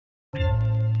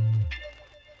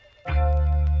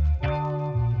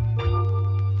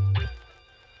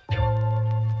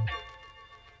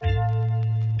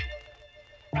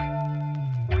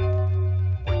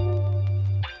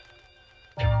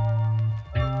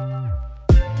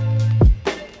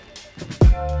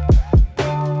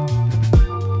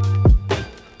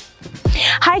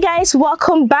guys,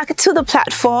 welcome back to the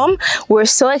platform. We're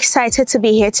so excited to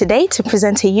be here today to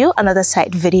present to you another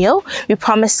site video. We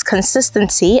promise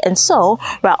consistency, and so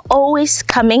we're always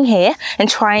coming here and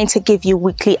trying to give you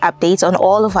weekly updates on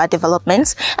all of our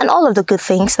developments and all of the good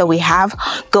things that we have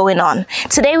going on.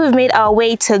 Today we've made our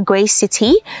way to Grace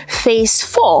City Phase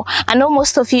 4. I know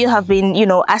most of you have been,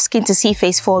 asking to see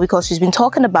Phase 4 because we've been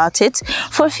talking about it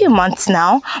for a few months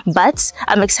now, but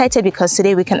I'm excited because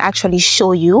today we can actually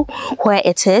show you where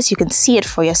it is. You can see it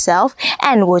for yourself,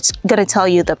 and we're gonna tell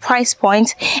you the price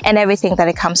point and everything that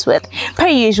it comes with. Per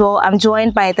usual, I'm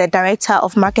joined by the Director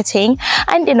of Marketing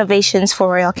and Innovations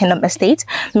for Royal Kingdom Estate,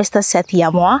 Mr. Seth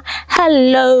Yamwa.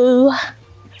 Hello.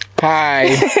 Hi.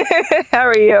 How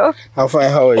are you? I'm fine.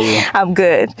 How are you? I'm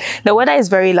good. The weather is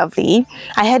very lovely.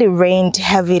 I heard it rained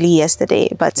heavily yesterday,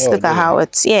 but look at how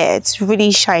it's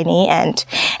really shiny and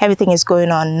everything is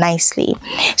going on nicely.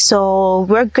 So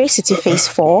we're at Grace City Phase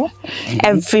 4.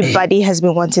 Everybody has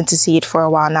been wanting to see it for a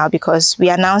while now because we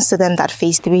announced to them that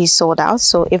Phase 3 is sold out.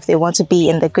 So if they want to be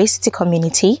in the Grace City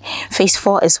community, Phase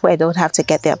 4 is where they would have to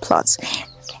get their plots.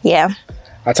 Yeah.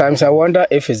 At times I wonder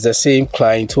if it's the same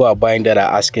client who are buying that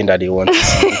are asking that they want to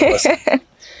see, because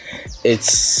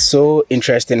it's so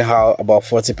interesting how about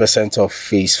 40% of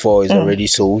Phase 4 is already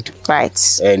sold.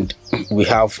 Right. And we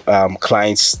have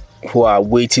clients who are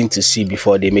waiting to see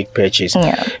before they make purchase.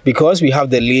 Yeah. Because we have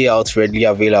the layout readily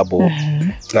available,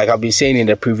 like I've been saying in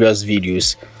the previous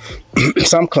videos,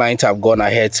 some clients have gone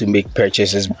ahead to make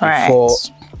purchases before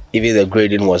even the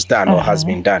grading was done or has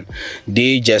been done.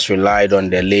 They just relied on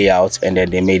the layout and then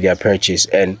they made their purchase.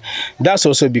 And that's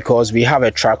also because we have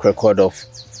a track record of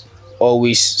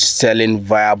always selling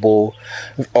viable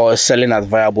or selling at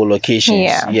viable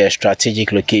locations.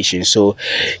 Strategic locations. So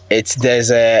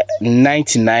there's a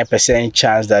 99%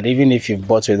 chance that even if you've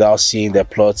bought without seeing the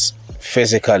plots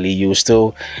physically, you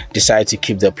still decide to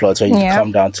keep the plot when you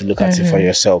come down to look at it for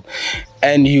yourself.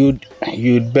 And you'd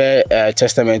bear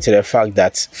testament to the fact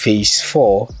that Phase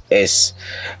 4 is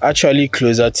actually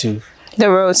closer to the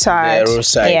roadside.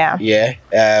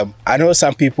 I know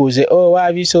some people say, oh, why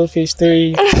have you sold Phase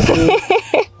 3?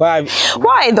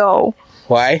 Why though?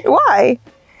 Why?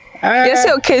 You're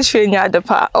still catering at the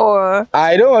part, or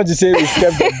I don't want to say we've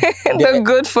kept the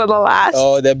good for the last,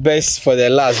 or the best for the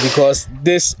last, because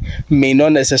this may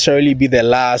not necessarily be the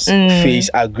last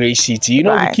phase at Grace City.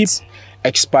 We keep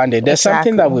expanding. There's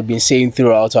something that we've been saying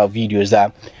throughout our videos,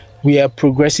 that we are a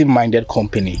progressive minded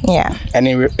company, and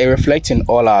it reflects in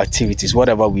all our activities,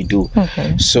 whatever we do.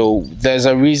 So there's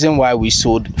a reason why we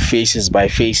sold phases by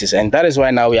phases, and that is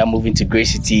why now we are moving to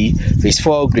Grace City Phase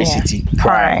 4, Grace City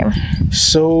Prime.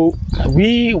 So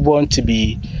we want to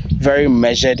be very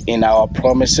measured in our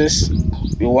promises.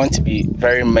 We want to be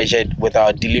very measured with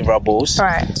our deliverables,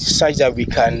 such that we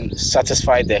can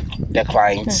satisfy the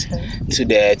clients to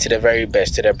the very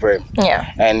best, to the brim.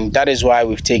 And that is why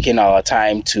we've taken our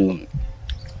time to,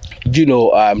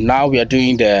 now we are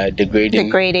doing the grading. The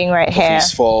grading right here.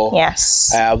 Phase 4.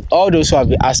 Yes. All those who have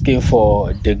been asking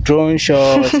for the drone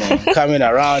shots and coming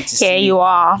around to see, you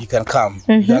are. You can come.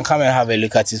 You can come and have a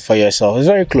look at it for yourself. It's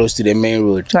very close to the main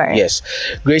road. Yes.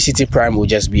 Grace City Prime will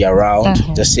just be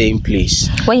around the same place.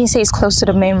 When you say it's close to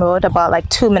the main road, about like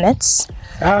 2 minutes?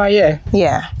 Yeah.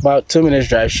 About 2 minutes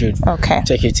drive should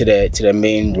take you to the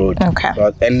main road.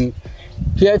 And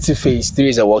here to Phase 3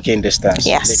 is a walking distance.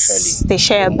 Literally. They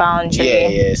share a boundary.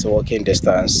 It's a walking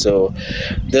distance. So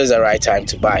this is the right time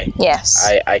to buy.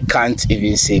 I can't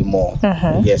even say more.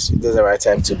 Yes, this is the right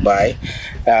time to buy.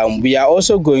 We are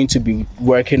also going to be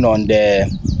working on the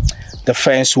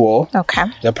fence wall.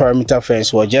 The perimeter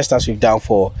fence wall, just as we've done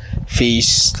for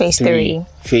Phase 3.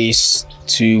 Phase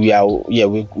 2,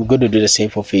 we're going to do the same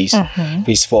for Phase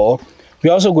 4.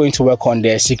 We're also going to work on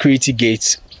the security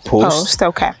gate post.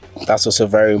 That's also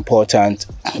very important.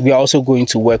 We are also going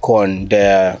to work on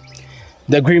the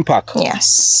green park.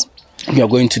 We are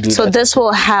going to do that. So this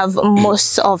will have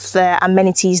most of the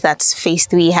amenities that Phase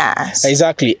 3 has.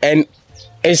 Exactly. And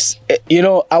it's,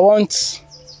 I want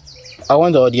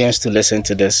the audience to listen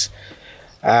to this.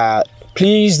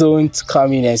 Please don't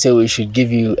come in and say we should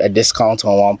give you a discount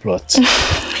on one plot.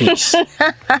 Please.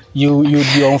 You'd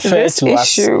be unfair to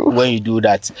us when you do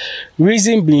that.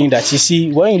 Reason being that, you see,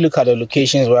 when you look at the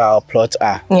locations where our plots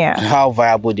are, and how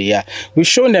viable they are, we've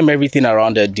shown them everything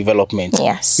around the development.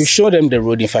 We've shown them the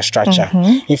road infrastructure.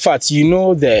 In fact,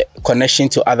 the connection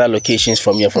to other locations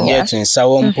from here to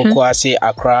Nsawam, Pokwase,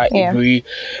 Accra, Ibri,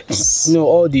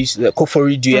 all these, the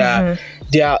Koforidua.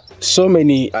 There are so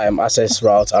many access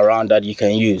routes around that. that you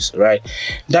can use, right?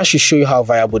 That should show you how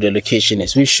viable the location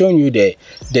is. We've shown you the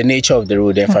nature of the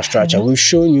road, the infrastructure. We've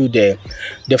shown you the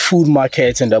food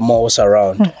markets and the malls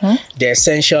around. The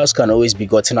essentials can always be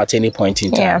gotten at any point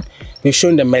in time. We've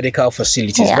shown the medical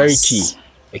facilities, very key.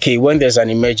 Okay, when there's an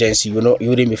emergency, you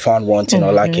wouldn't be found wanting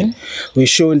or lacking. We've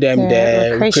shown them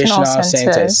the recreational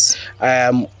centers.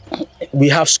 We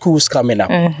have schools coming up.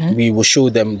 We will show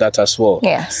them that as well.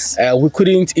 Yes. We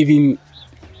couldn't even,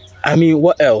 I mean,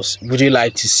 what else would you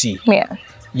like to see? Yeah.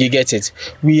 You get it.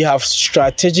 We have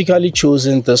strategically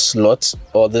chosen the slot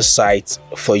or the site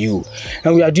for you.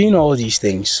 And we are doing all these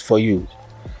things for you.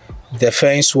 The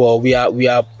fence wall, we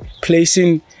are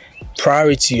placing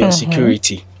priority on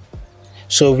security.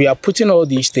 So we are putting all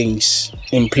these things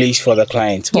in place for the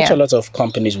client, which a lot of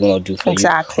companies will not do for you,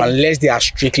 unless they are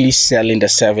strictly selling the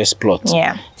service plot.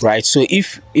 Right. So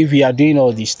if we are doing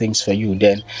all these things for you,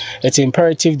 then it's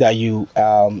imperative that you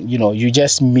you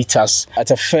just meet us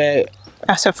at a fair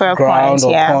ground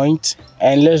or point,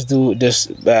 and let's do this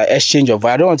exchange of,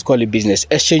 I don't want to call it business,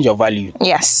 exchange of value.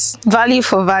 Yes, value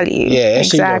for value. Yeah,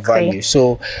 exchange of value.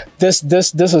 So this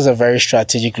was a very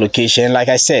strategic location. Like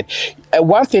I said,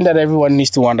 one thing that everyone needs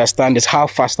to understand is how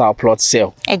fast our plots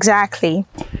sell. Exactly.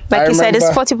 Like you said, it's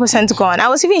 40% gone. I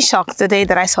was even shocked the day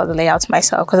that I saw the layout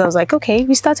myself, because I was like, okay,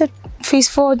 we started phase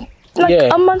 4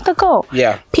 a month ago.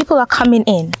 People are coming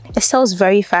in. It sells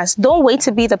very fast. Don't wait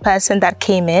to be the person that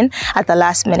came in at the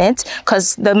last minute,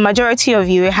 because the majority of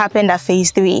you, it happened at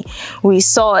phase 3. We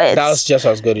saw it. That was just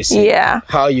what I was going to say.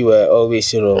 How you were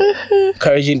always,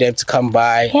 encouraging them to come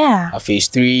by at phase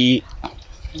 3.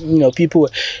 People,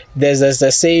 there's a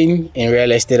saying in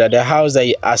real estate that the house that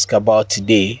you ask about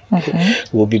today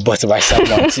will be bought by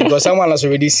someone. Because someone has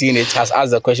already seen it, has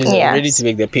asked the questions, and ready to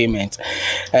make the payment.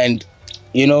 And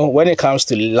when it comes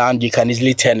to land, you can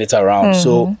easily turn it around.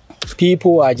 So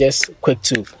people are just quick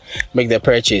to make the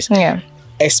purchase.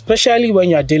 Especially when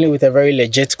you are dealing with a very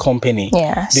legit company.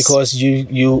 Because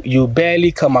you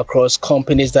barely come across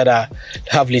companies that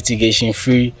have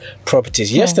litigation-free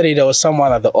properties. Yesterday, there was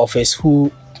someone at the office who,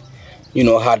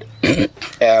 had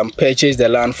purchased the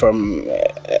land from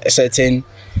a certain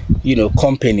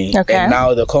company, and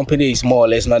now the company is more or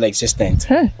less non-existent.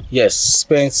 Yes,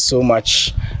 spent so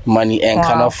much money and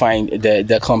cannot find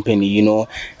the company,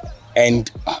 and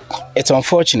it's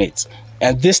unfortunate.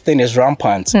 And this thing is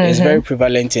rampant. It's very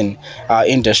prevalent in our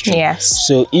industry.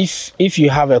 So if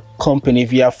you have a company,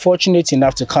 if you are fortunate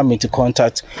enough to come into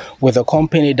contact with a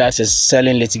company that is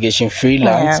selling litigation-free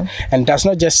lands, and does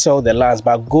not just sell the lands,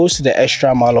 but goes to the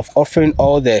extra mile of offering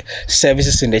all the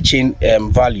services in the chain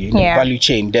value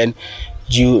chain, then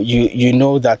you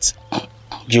know that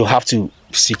you have to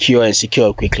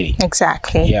secure quickly.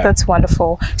 Exactly. That's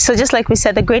wonderful. So just like we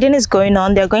said, the grading is going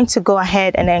on. They're going to go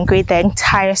ahead and then grade the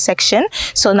entire section.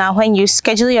 So now when you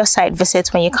schedule your site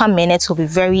visits, when you come in, it will be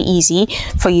very easy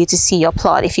for you to see your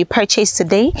plot. If you purchase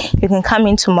today, you can come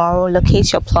in tomorrow,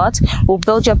 locate your plot. We'll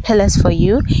build your pillars for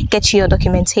you, get you your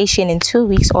documentation in 2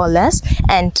 weeks or less,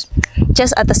 and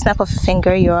just at the snap of a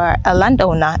finger, you're a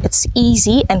landowner. It's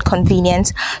easy and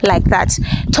convenient like that.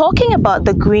 Talking about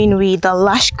the greenery, the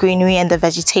lush greenery and the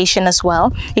vegetation as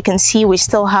well, you can see we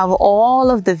still have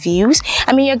all of the views.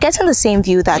 I mean, you're getting the same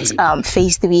view that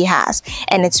phase 3 has,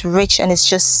 and it's rich and it's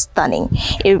just stunning.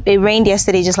 It rained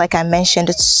yesterday, just like I mentioned.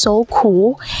 It's so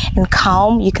cool and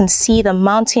calm. You can see the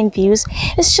mountain views.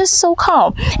 It's just so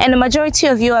calm. And the majority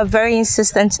of you are very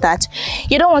insistent that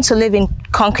you don't want to live in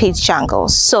concrete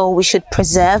jungles, so we should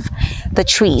preserve the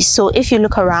trees. So if you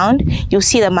look around, you'll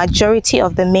see the majority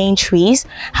of the main trees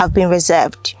have been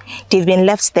reserved. They've been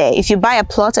left there. If you buy a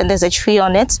plot and there's a tree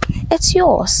on it, it's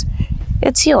yours.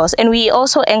 It's yours. And we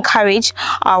also encourage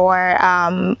our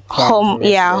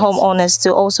homeowners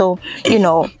to also,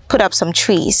 put up some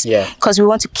trees, because we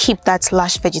want to keep that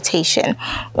lush vegetation.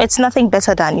 It's nothing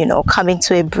better than, coming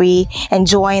to a Brie,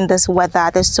 enjoying this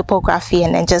weather, this topography,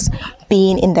 and then just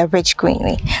being in the rich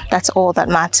greenery. That's all that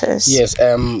matters. Yes,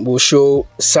 we'll show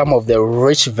some of the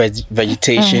rich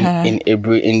vegetation in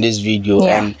Aburi in this video,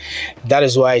 and that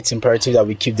is why it's imperative that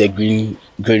we keep the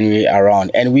greenery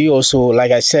around. And we also,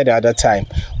 like I said at that time,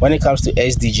 when it comes to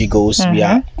SDG goals, we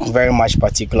are very much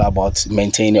particular about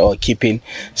maintaining or keeping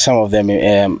some of them,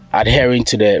 adhering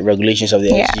to the regulations of the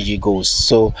SDG goals.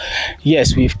 So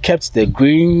yes, we've kept the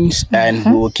greens, and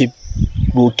we'll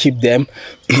keep them.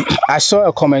 I saw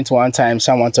a comment one time,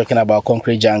 someone talking about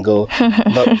concrete jungle,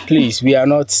 but please, we are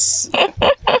not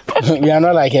We are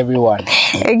not like everyone.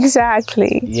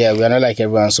 Exactly. Yeah, we are not like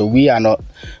everyone. So we are not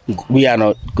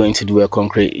going to do a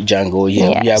concrete jungle here.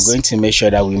 Yes. We are going to make sure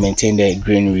that we maintain the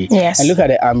greenery. Yes. And look at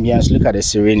the ambience, look at the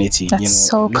serenity. That's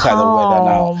so look calm. at the weather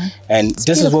now. And It's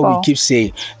this beautiful. is what we keep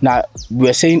saying. Now, we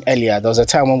were saying earlier, there was a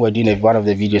time when we were doing one of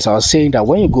the videos, I was saying that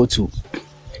when you go to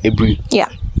Ebri, yeah,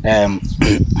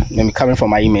 let me coming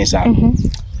from my emails now.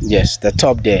 Yes, the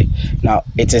top there. Now,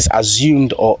 it is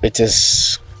assumed, or it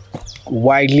is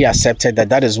widely accepted,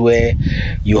 that is where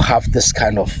you have this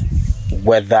kind of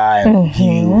weather and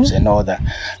views and all that.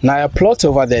 Now, a plot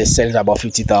over there is selling about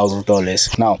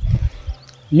 $50,000. Now,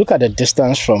 look at the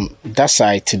distance from that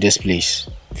side to this place.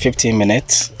 15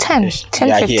 minutes. 10,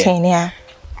 15, yeah.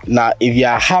 Now, if you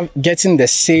are getting the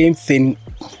same thing,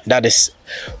 that is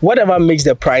whatever makes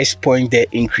the price point there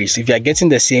increase. If you are getting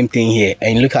the same thing here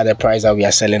and look at the price that we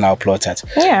are selling our plot at,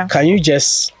 can you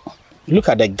just look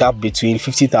at the gap between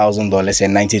 $50,000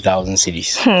 and 90,000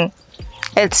 cedis?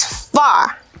 It's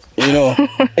far. You know,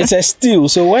 it's a steal.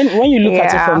 So when you look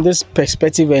at it from this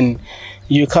perspective and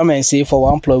you come and say for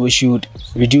one plot we should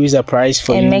reduce the price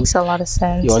for you, it makes a lot of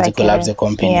sense. You want to collapse the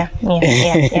company.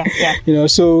 Yeah. You know,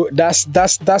 so that's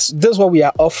what we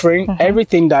are offering.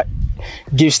 Everything that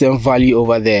gives them value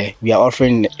over there, we are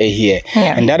offering here.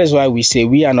 And that is why we say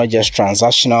we are not just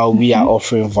transactional, we are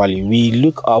offering value. We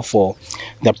look out for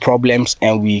the problems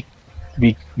and we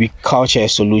culture a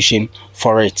solution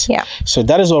for it. So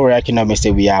that is what Royal Kingdom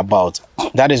Estate we are about.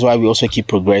 That is why we also keep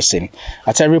progressing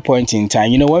at every point in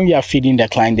time. You know, when we are feeding the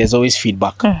client, there's always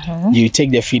feedback. You take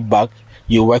the feedback,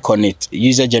 you work on it,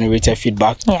 user generated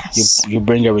feedback, you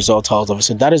bring a result out of it.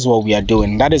 So that is what we are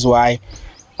doing. That is why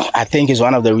I think is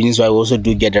one of the reasons why we also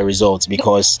do get the results,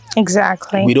 because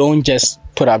we don't just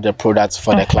put up the product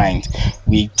for the client.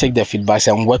 We take the feedback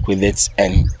and work with it,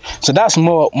 and so that's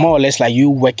more or less like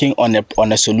you working on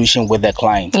a solution with the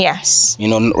client. You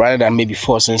know, rather than maybe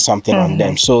forcing something on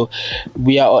them. So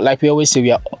we are, like we always say, we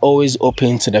are always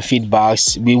open to the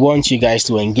feedbacks. We want you guys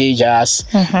to engage us.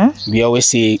 We always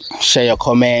say share your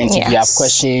comments. If you have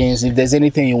questions, if there's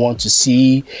anything you want to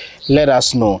see, let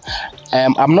us know.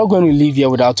 I'm not going to leave here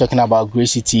without talking about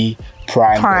Grace City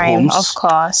Prime Homes. Of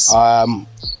course.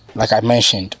 Like I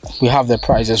mentioned, we have the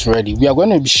prices ready. We are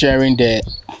going to be sharing the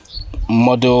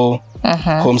model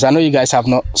homes. I know you guys have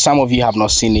not, some of you have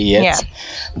not seen it yet,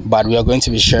 but we are going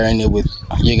to be sharing it with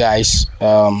you guys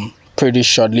pretty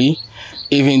shortly,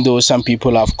 even though some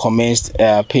people have commenced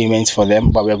payments for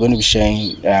them, but we're going to be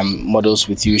sharing models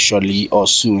with you shortly or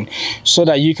soon, so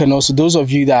that you can also, those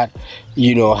of you that,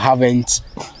 you know,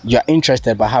 you're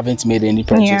interested but haven't made any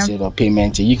purchases or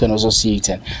payment, you can also see it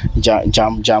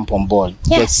and jump on board.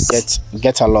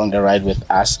 Get along the ride with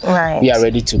us. We are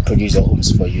ready to produce the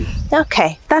homes for you.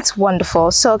 Okay, that's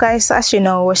wonderful. So guys, as you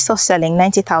know, we're still selling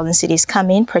 90,000 cedis. Come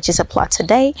in, purchase a plot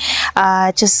today.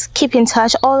 Just keep in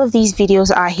touch. All of these videos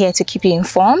are here to keep you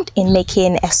informed in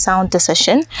making a sound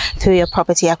decision through your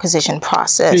property acquisition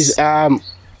process. Please,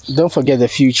 don't forget the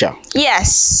future.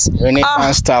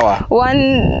 Renaissance Tower.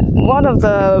 One of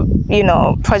the, you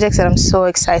know, projects that I'm so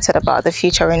excited about, the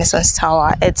future Renaissance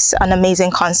Tower. It's an amazing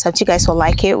concept. You guys will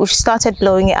like it. We've started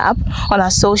blowing it up on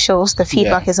our socials. The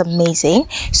feedback is amazing.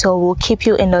 So we'll keep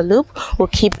you in the loop. We'll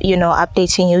keep, you know,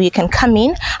 updating you. You can come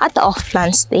in at the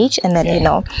off-plan stage and then, you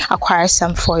know, acquire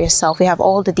some for yourself. We have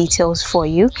all the details for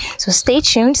you. So stay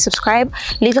tuned, subscribe,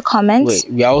 leave a comment.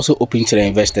 We are also open to the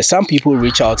investors. Some people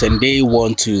reach out and they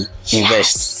want to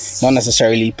invest, not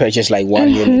necessarily purchase like one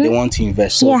year. They want to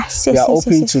invest, so we are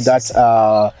open to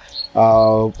that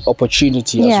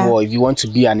opportunity as well. If you want to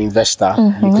be an investor,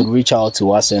 you could reach out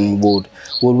to us and we'll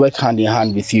work hand in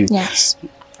hand with you.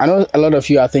 I know a lot of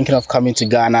you are thinking of coming to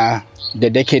Ghana. The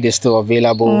decade is still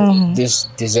available this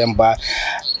December.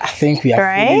 I think we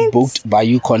are fully booked, but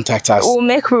you contact us. We'll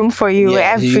make room for you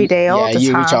every day, all the time.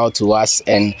 You reach out to us,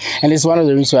 and it's one of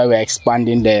the reasons why we're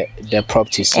expanding the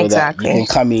property, so that you can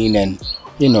come in and,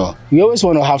 you know, we always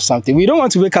want to have something. We don't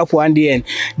want to wake up one day and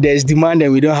there's demand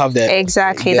and we don't have the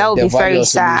that would be very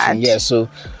sad. So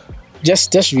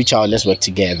just reach out. Let's work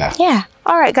together.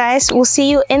 All right, guys. We'll see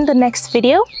you in the next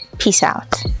video. Peace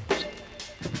out.